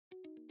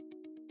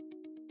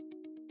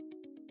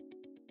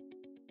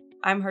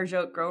I'm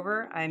Harjot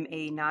Grover. I'm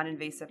a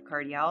non-invasive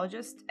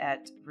cardiologist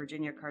at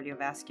Virginia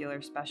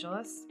Cardiovascular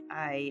Specialists.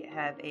 I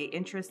have an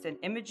interest in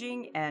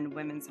imaging and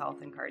women's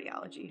health and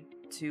cardiology.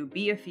 To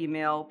be a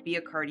female, be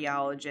a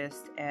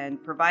cardiologist,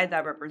 and provide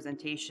that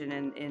representation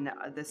in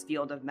this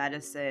field of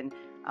medicine,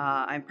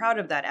 I'm proud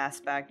of that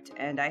aspect,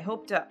 and I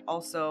hope to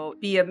also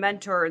be a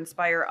mentor,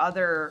 inspire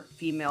other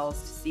females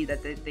to see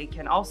that they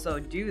can also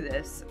do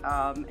this,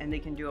 and they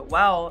can do it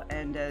well,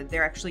 and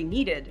they're actually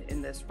needed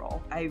in this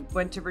role. I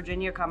went to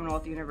Virginia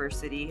Commonwealth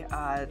University.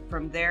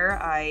 From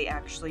there, I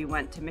actually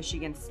went to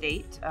Michigan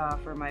State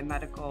for my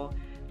medical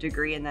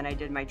degree, and then I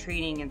did my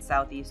training in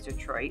Southeast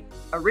Detroit.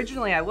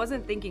 Originally, I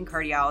wasn't thinking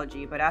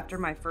cardiology, but after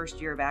my first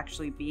year of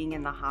actually being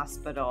in the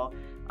hospital,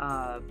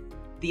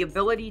 the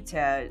ability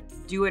to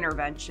do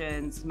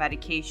interventions,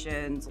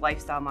 medications,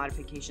 lifestyle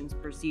modifications,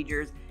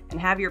 procedures, and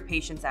have your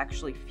patients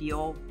actually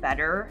feel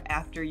better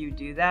after you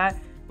do that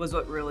was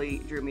what really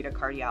drew me to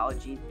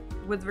cardiology.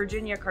 With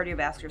Virginia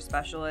Cardiovascular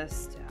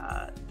Specialist,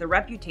 the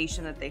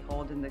reputation that they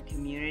hold in the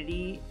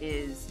community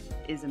is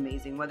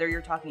amazing. Whether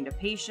you're talking to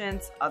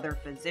patients, other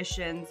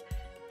physicians,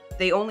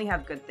 they only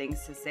have good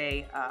things to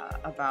say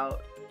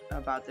about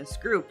this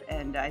group,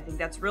 and I think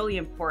that's really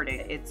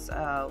important. It's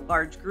a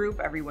large group,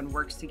 everyone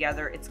works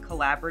together, it's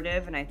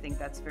collaborative, and I think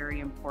that's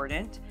very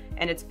important,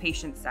 and it's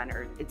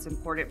patient-centered. It's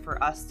important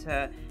for us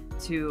to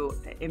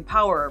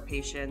empower our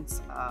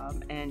patients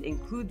and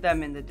include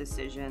them in the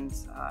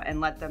decisions and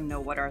let them know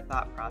what our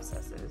thought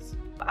process is.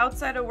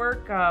 Outside of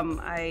work,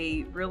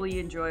 I really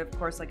enjoy, of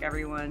course, like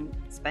everyone,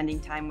 spending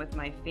time with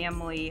my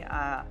family.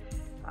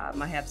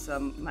 I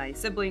have my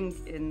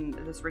siblings in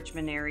this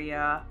Richmond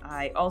area.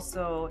 I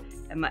also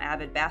am an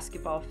avid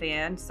basketball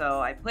fan, so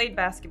I played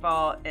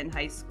basketball in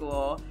high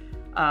school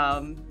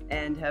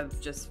and have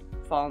just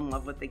fallen in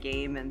love with the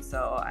game. And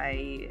so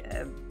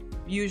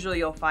usually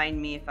you'll find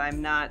me, if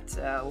I'm not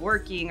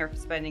working or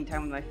spending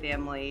time with my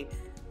family,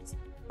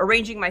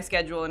 arranging my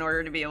schedule in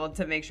order to be able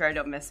to make sure I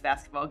don't miss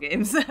basketball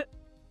games.